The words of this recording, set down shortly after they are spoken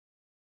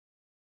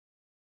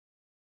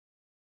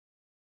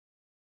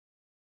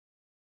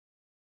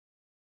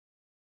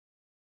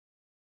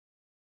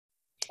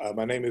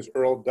My name is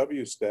Earl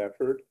W.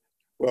 Stafford.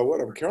 Well,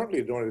 what I'm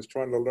currently doing is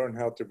trying to learn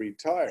how to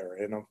retire,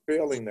 and I'm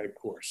failing that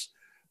course.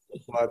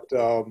 But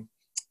uh,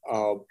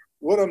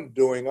 what I'm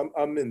doing,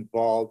 I'm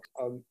involved.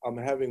 I'm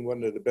having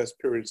one of the best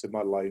periods of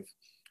my life.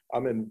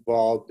 I'm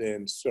involved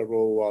in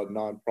several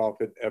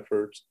nonprofit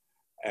efforts,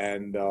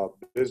 and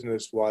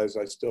business-wise,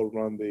 I still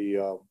run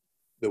the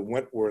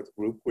Wentworth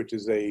Group, which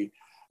is a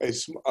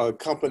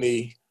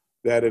company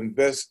that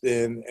invests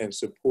in and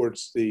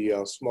supports the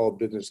small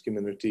business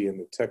community in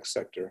the tech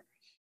sector.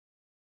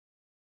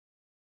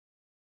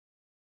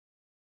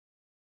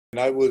 And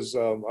I was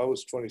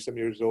 27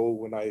 years old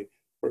when I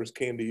first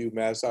came to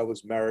UMass. I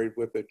was married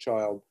with a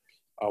child.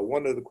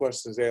 One of the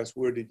questions asked,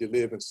 where did you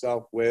live, in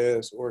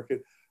Southwest,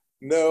 Orchid?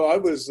 No, I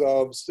was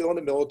still in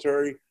the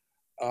military.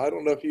 I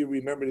don't know if you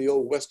remember the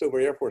old Westover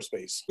Air Force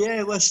Base.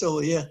 Yeah,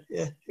 Westover, yeah.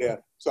 Yeah,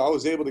 so I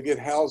was able to get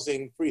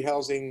housing, free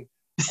housing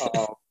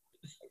uh,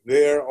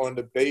 there on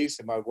the base,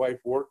 and my wife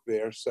worked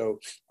there. So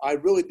I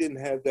really didn't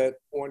have that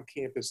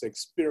on-campus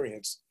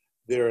experience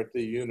there at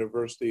the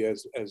university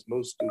as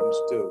most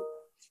students do.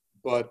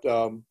 But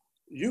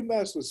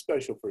UMass was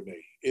special for me.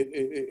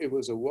 It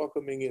was a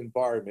welcoming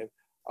environment.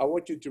 I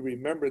want you to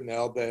remember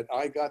now that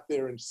I got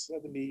there in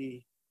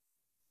 73,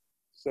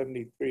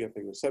 I think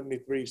it was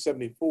 73,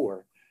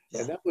 74. Yeah.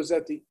 And that was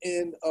at the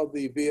end of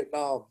the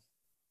Vietnam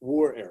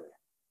War era.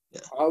 Yeah.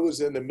 I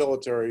was in the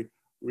military,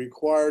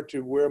 required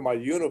to wear my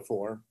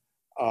uniform,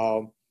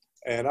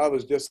 and I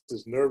was just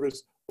as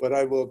nervous. But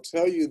I will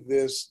tell you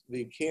this,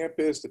 the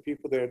campus, the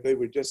people there, they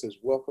were just as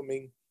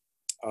welcoming.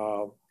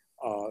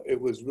 It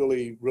was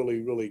really, really,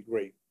 really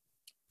great.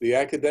 The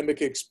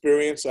academic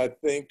experience, I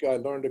think I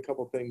learned a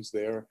couple things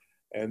there,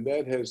 and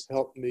that has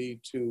helped me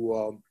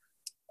to,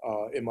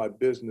 in my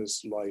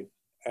business life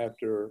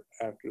after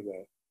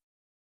that.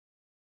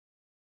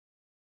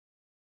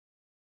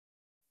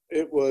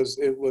 It was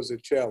a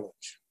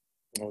challenge,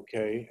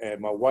 okay?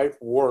 And my wife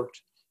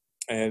worked,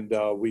 and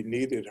we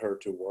needed her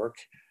to work.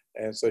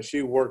 And so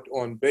she worked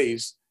on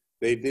base.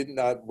 They did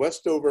not,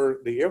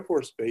 Westover, the Air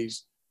Force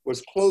Base,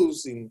 was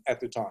closing at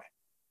the time.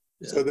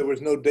 Yeah. So there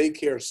was no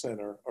daycare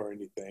center or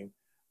anything.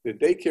 The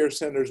daycare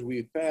centers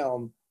we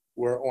found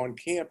were on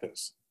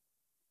campus.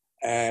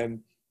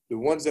 And the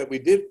ones that we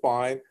did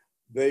find,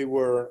 they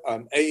were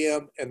an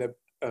AM and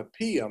a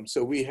PM.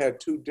 So we had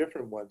two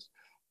different ones.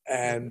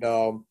 And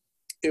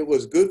it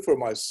was good for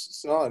my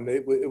son.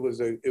 It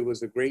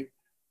was a great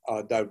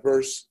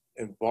diverse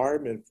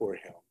environment for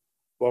him.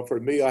 But for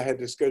me, I had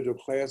to schedule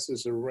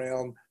classes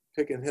around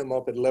picking him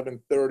up at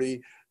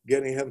 11:30,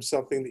 getting him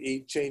something to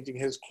eat, changing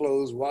his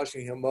clothes,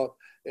 washing him up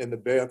in the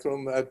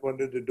bathroom at one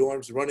of the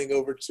dorms, running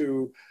over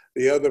to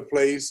the other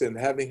place and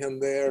having him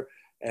there.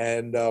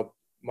 And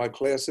my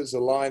classes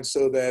aligned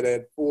so that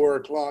at 4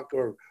 o'clock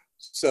or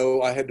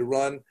so, I had to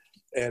run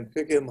and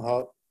pick him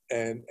up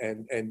and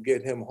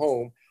get him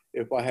home.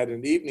 If I had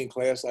an evening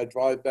class, I'd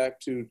drive back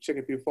to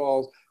Chicopee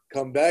Falls,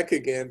 come back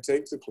again,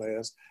 take the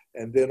class,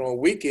 and then on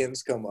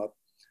weekends come up.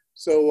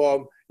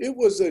 So it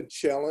was a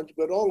challenge,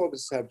 but all of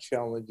us have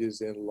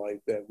challenges in life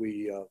that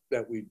we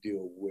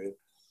deal with.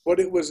 But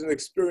it was an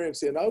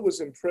experience, and I was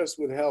impressed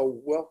with how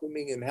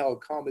welcoming and how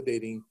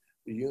accommodating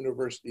the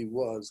university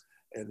was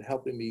and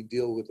helping me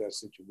deal with that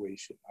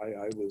situation.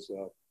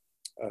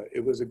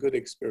 It was a good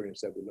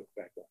experience that we look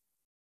back on.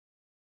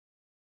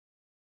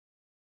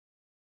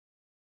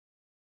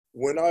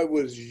 When I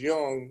was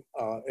young,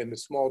 in the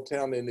small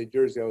town in New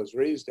Jersey I was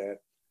raised at,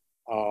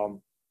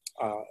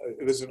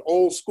 it was an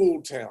old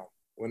school town.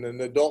 When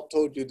an adult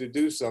told you to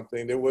do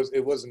something, it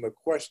wasn't a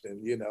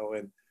question,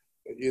 and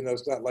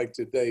it's not like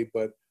today.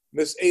 But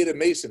Miss Ada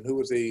Mason, who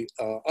was a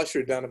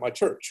usher down at my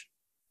church,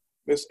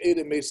 Miss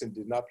Ada Mason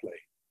did not play.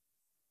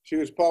 She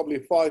was probably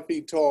 5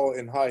 feet tall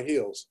in high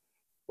heels,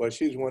 but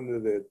she's one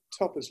of the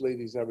toughest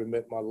ladies I ever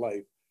met in my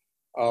life.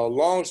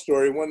 Long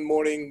story, one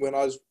morning when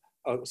I was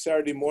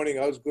Saturday morning,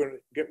 I was going to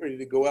get ready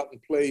to go out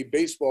and play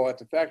baseball at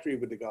the factory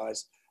with the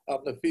guys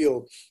out in the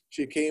field.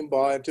 She came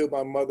by and told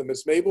my mother,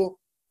 Miss Mabel,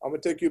 I'm going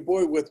to take your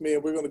boy with me,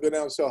 and we're going to go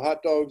down and sell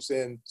hot dogs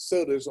and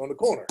sodas on the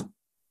corner.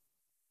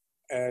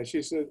 And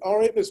she said, all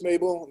right, Miss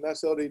Mabel. And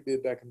that's how they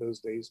did back in those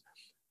days.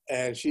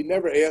 And she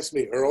never asked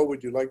me, Earl,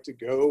 would you like to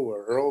go?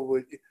 Or Earl,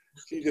 would you?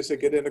 She just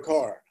said, get in the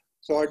car.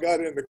 So I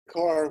got in the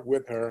car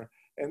with her.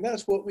 And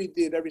that's what we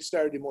did every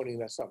Saturday morning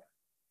that summer.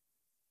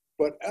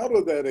 But out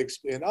of that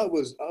experience, I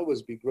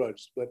was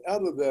begrudged, but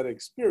out of that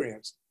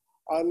experience,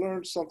 I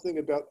learned something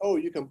about, oh,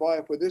 you can buy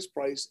it for this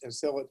price and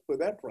sell it for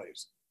that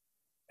price.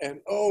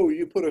 And, oh,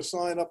 you put a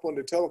sign up on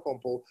the telephone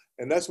pole,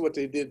 and that's what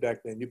they did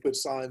back then. You put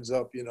signs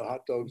up,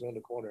 hot dogs on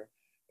the corner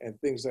and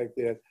things like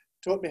that.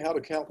 Taught me how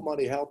to count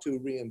money, how to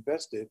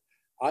reinvest it.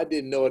 I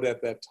didn't know it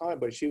at that time,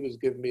 but she was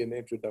giving me an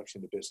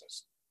introduction to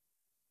business.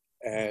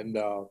 And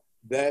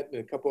that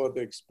and a couple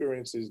other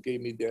experiences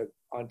gave me that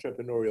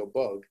entrepreneurial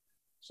bug,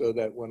 so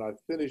that when I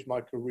finished my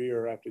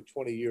career after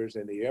 20 years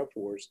in the Air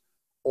Force,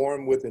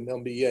 armed with an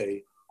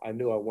MBA, I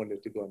knew I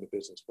wanted to go into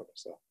business for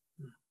myself.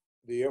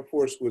 The Air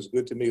Force was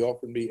good to me,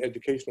 offered me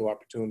educational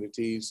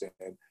opportunities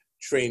and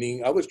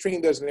training. I was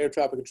trained as an air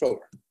traffic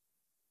controller.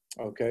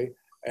 Okay.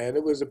 And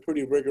it was a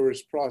pretty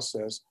rigorous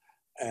process.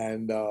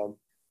 And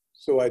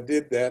so I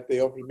did that.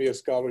 They offered me a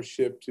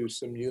scholarship to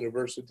some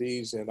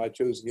universities, and I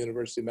chose the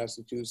University of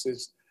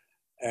Massachusetts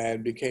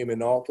and became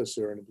an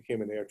officer and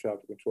became an air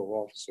traffic control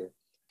officer.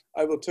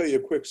 I will tell you a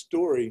quick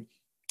story.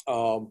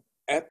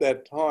 At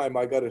that time,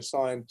 I got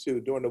assigned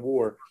to, during the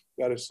war,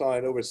 got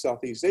assigned over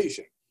Southeast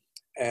Asia.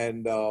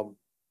 And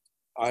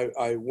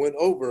I went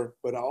over,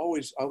 but I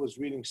was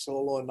reading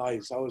Solo on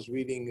Ice. I was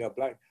reading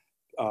Black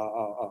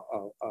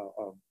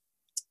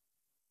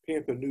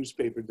Panther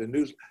newspaper, the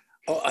news.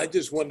 I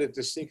just wanted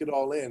to sink it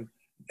all in.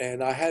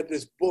 And I had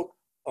this book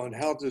on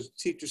how to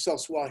teach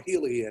yourself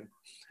Swahili.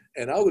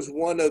 And I was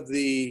one of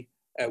the,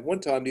 at one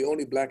time, the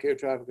only Black air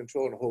traffic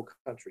controller in the whole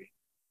country.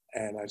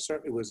 And I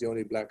certainly was the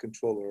only Black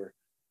controller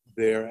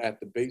there at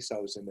the base I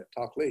was in at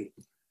Talkley.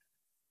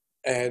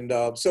 And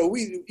so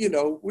we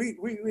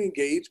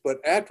engaged, but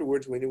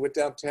afterwards, when you went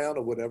downtown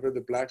or whatever,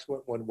 the Blacks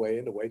went one way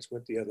and the whites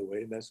went the other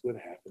way, and that's what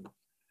happened.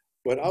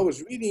 But I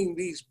was reading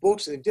these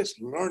books and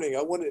just learning.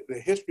 I wanted the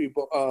history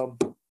book,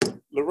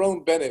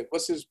 Lerone Bennett,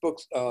 what's his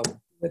books?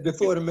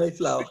 Before the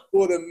Mayflower.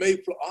 Before the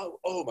Mayflower.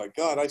 Oh my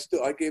God, I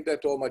gave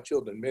that to all my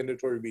children,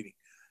 mandatory reading.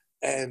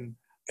 And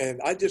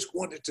I just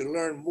wanted to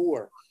learn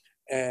more.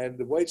 And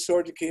the white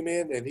sergeant came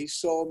in and he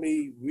saw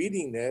me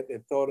reading that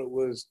and thought it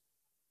was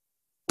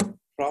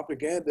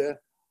propaganda.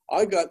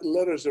 I got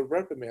letters of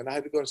reprimand. I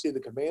had to go and see the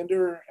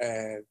commander,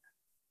 and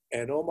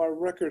on my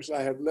records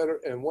I have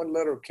one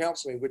letter of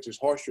counseling, which is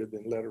harsher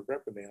than letter of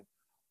reprimand,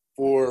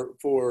 for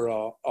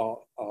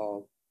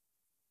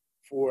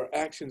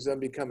actions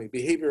unbecoming,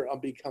 behavior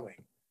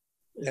unbecoming.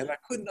 And I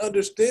couldn't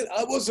understand.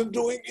 I wasn't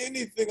doing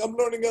anything. I'm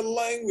learning a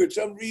language.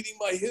 I'm reading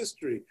my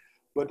history.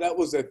 But that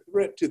was a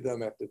threat to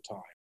them at the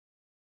time.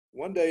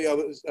 One day I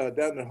was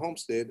down in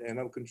Homestead and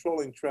I'm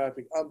controlling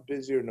traffic. I'm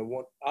busier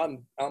than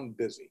I'm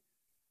busy.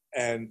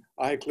 And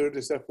I had cleared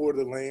this F4 of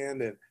the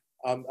land, and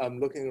I'm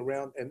looking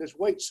around, and this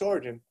white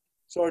sergeant,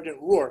 Sergeant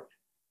Rourke,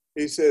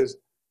 he says,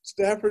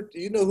 "Stafford, do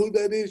you know who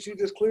that is? You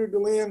just cleared the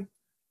land?"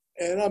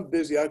 And I'm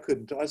busy. I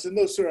couldn't talk. I said,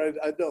 "No, sir,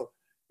 I don't."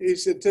 He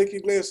said, "Take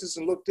your glasses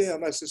and look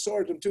down." I said,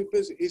 "Sergeant, I'm too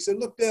busy." He said,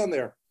 "Look down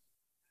there."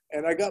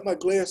 And I got my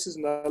glasses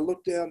and I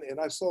looked down and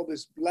I saw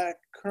this Black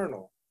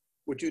colonel,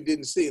 which you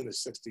didn't see in the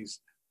 60s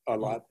a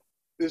lot,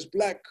 this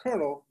Black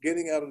colonel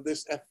getting out of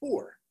this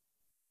F4,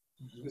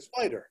 this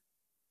fighter.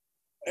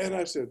 And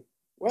I said,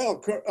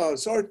 "Well,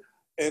 Sergeant,"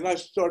 and I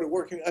started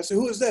working. I said,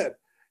 "Who is that?"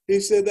 He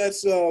said,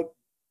 "That's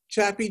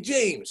Chappie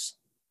James."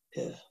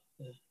 Yeah.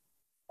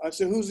 I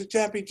said, "Who's the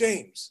Chappie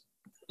James?"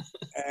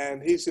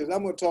 And he says,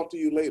 "I'm going to talk to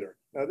you later."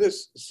 Now,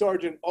 this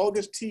Sergeant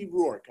August T.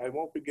 Rourke, I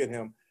won't forget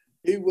him.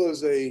 He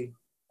was I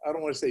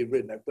don't want to say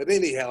redneck, but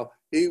anyhow,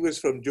 he was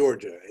from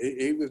Georgia.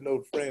 He was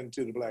no friend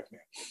to the Black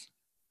man.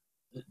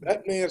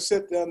 That man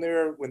sat down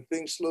there when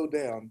things slowed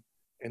down,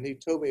 and he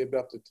told me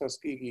about the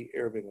Tuskegee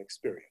Airmen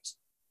experience.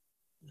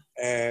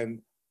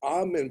 And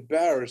I'm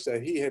embarrassed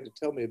that he had to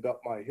tell me about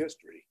my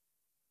history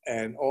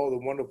and all the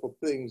wonderful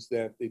things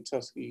that the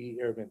Tuskegee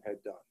Airmen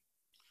had done.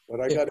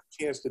 But I got a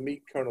chance to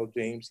meet Colonel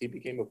James. He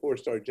became a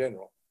 4-star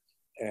general.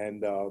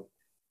 And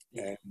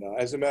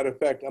as a matter of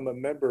fact, I'm a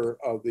member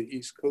of the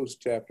East Coast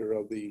chapter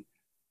of the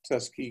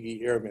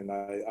Tuskegee Airmen.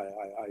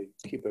 I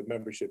keep a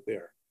membership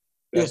there.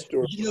 Yes.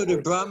 You know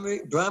that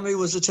Bromley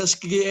was a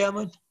Tuskegee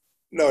Airman?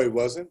 No, he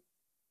wasn't.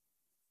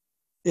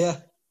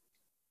 Yeah.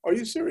 Are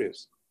you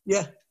serious?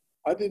 Yeah.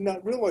 I did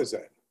not realize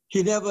that.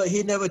 He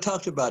never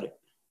talked about it.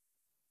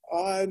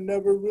 I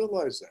never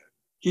realized that.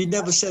 He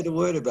never said a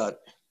word about it.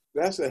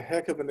 That's a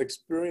heck of an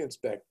experience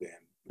back then.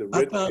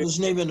 I found his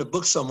name in a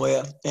book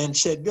somewhere and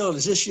said, "Bill,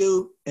 is this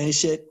you?" And he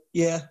said,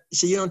 "Yeah." He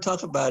said, "You don't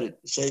talk about it."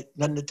 He said,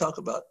 "Nothing to talk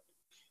about."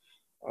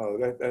 Oh,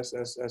 that's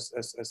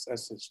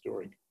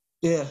historic.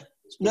 Yeah.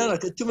 No,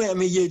 too many. I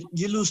mean,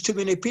 you lose too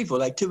many people.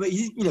 Like too many.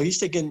 He's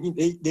thinking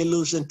they're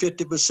losing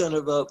 50%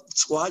 of a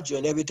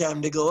squadron every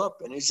time they go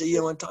up, and he said, "You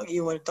don't want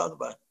to talk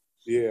about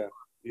it."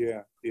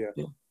 Yeah.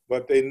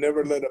 But they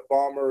never let a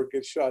bomber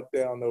get shot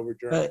down over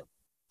Germany. Right.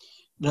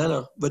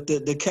 No. But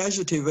the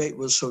casualty rate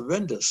was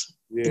horrendous.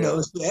 Yeah. It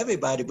was for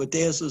everybody, but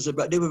theirs was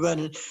they were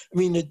running. I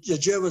mean, the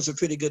Germans are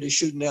pretty good at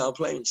shooting down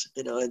planes,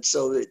 and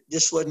so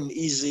this wasn't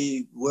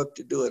easy work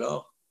to do at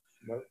all.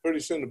 Pretty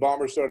soon the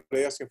bombers started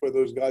asking for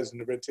those guys in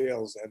the red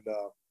tails and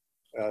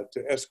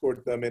to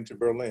escort them into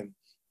Berlin.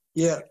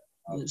 Yeah.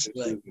 It's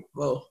like,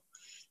 well,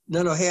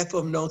 no, half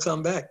of them don't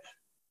come back.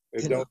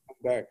 They don't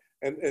come back.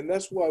 And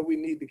that's why we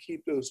need to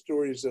keep those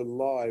stories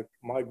alive.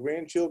 My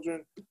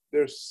grandchildren,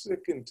 they're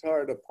sick and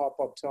tired of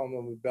Pop-Up telling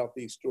them about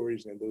these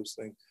stories and those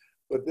things,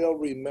 but they'll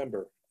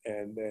remember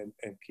and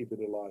keep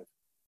it alive.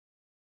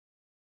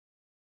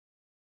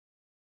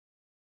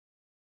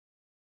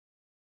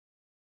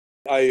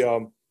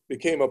 I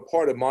became a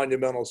part of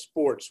Monumental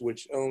Sports,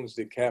 which owns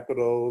the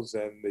Capitals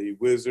and the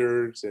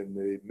Wizards and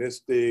the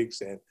Mystics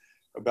and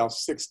about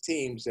 6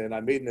 teams. And I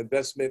made an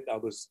investment. I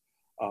was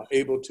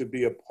able to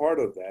be a part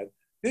of that.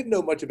 didn't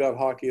know much about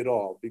hockey at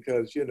all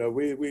because, you know,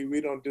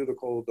 we don't do the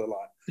cold a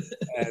lot.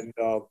 And,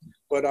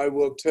 but I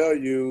will tell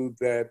you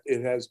that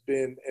it has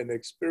been an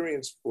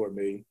experience for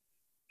me.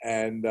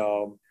 And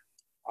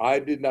I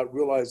did not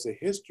realize the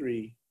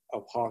history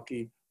of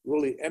hockey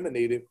really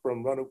emanated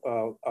from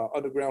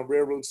Underground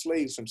Railroad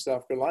slaves from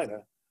South Carolina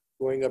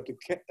going up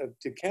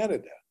to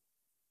Canada.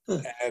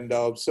 And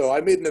so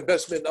I made an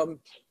investment. I'm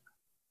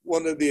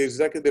one of the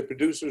executive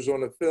producers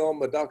on a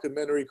film, a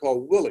documentary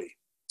called Willie.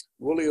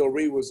 Willie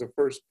O'Ree was the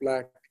first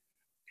Black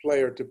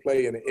player to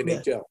play in the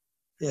NHL.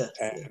 Yeah.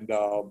 And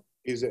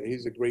he's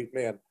a great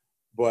man.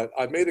 But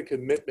I made a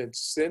commitment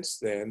since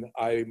then.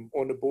 I'm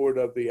on the board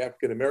of the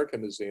African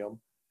American Museum,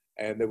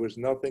 and there was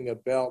nothing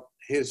about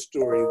his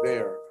story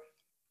there.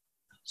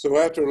 So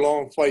after a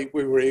long fight,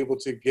 we were able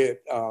to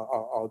get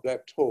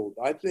that told.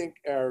 I think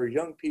our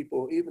young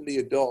people, even the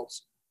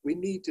adults, we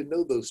need to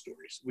know those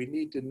stories. We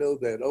need to know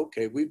that,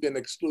 okay, we've been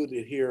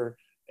excluded here,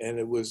 and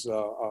it was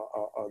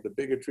the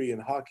bigotry in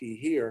hockey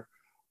here,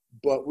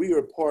 but we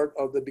are part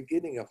of the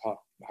beginning of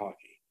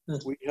hockey.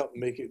 We helped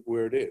make it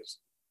where it is.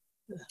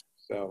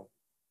 So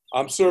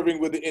I'm serving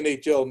with the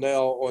NHL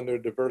now on their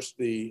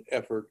diversity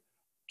effort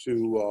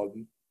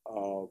to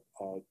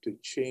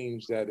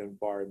change that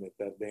environment,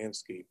 that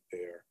landscape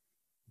there,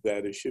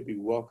 that it should be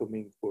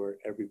welcoming for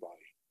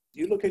everybody.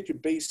 You look at your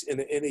base in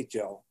the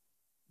NHL,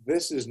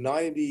 this is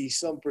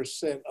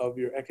 90-some% of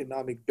your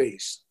economic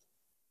base.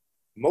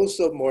 Most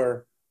of them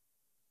are,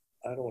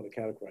 I don't want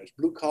to categorize,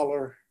 blue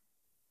collar,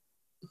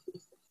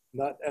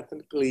 not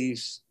ethnically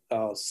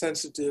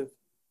sensitive.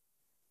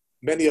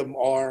 Many of them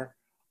are,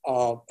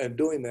 and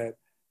doing that.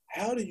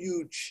 How do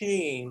you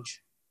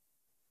change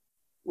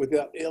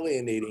without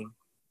alienating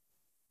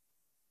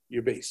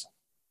your base?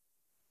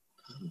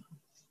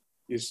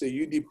 You see,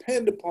 you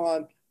depend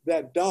upon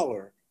that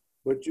dollar,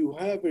 but you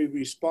have a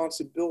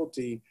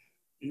responsibility,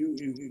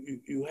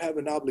 you have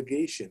an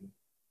obligation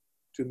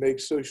to make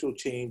social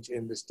change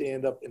and to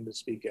stand up and to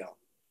speak out.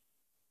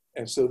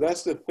 And so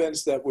that's the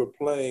fence that we're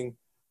playing.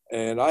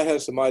 And I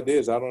have some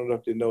ideas. I don't know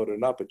if you know it or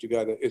not, but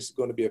it's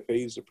going to be a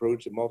phased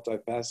approach, a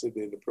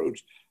multifaceted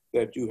approach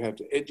that you have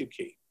to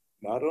educate,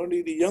 not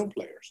only the young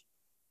players.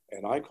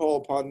 And I call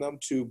upon them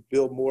to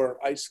build more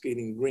ice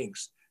skating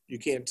rinks. You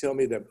can't tell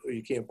me that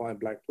you can't find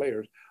Black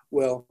players.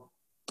 Well,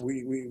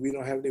 we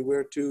don't have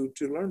anywhere to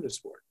learn the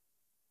sport.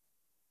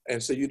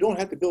 And so you don't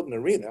have to build an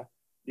arena.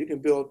 You can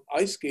build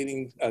ice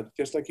skating,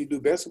 just like you do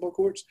basketball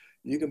courts.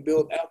 You can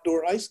build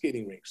outdoor ice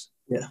skating rinks.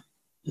 Yeah.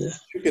 Yeah.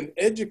 You can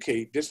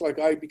educate, just like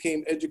I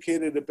became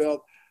educated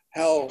about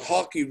how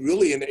hockey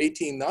really in the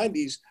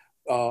 1890s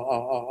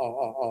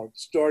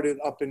started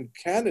up in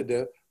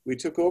Canada. We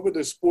took over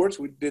the sports.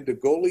 We did the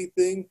goalie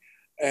thing,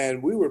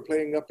 and we were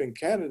playing up in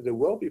Canada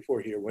well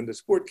before here. When the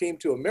sport came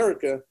to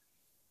America,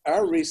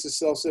 our race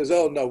itself says,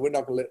 oh, no, we're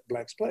not going to let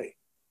Blacks play.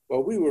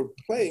 Well, we were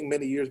playing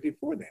many years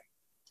before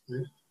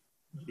then,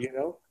 you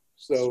know?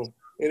 So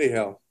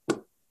anyhow,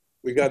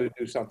 we got to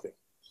do something.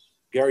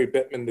 Gary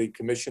Bettman, the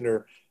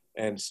commissioner,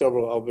 and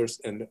several others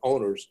and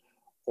owners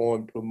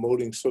on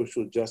promoting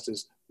social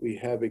justice, we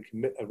have a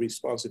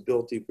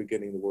responsibility for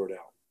getting the word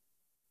out,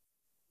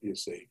 you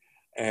see.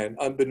 And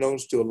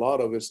unbeknownst to a lot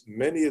of us,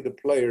 many of the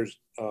players,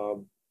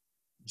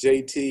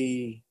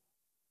 JT,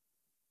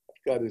 I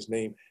forgot his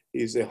name,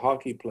 he's a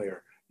hockey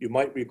player. You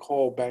might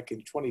recall back in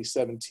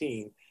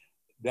 2017,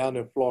 down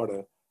in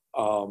Florida,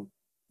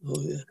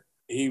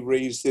 he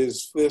raised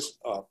his fist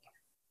up,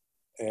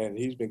 and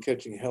he's been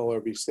catching hell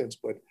ever since.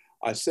 But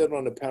I sat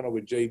on the panel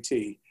with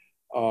JT.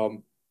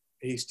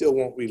 He still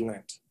won't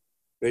relent.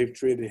 They've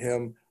treated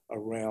him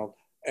around,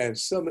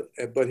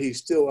 but he's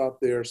still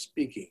out there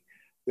speaking.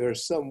 There are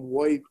some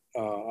white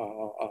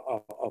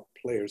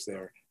players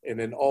there, and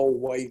an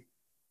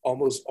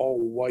almost all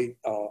white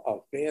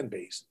fan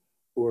base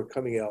who are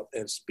coming out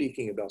and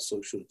speaking about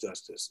social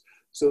justice.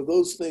 So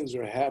those things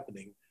are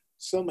happening.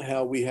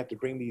 Somehow we have to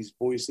bring these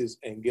voices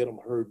and get them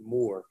heard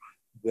more.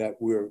 That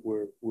we're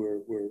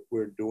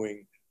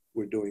doing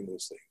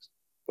those things.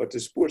 But the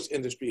sports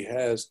industry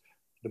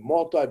the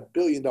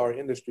multi-billion-dollar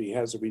industry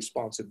has a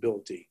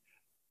responsibility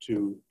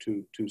to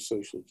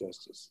social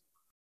justice.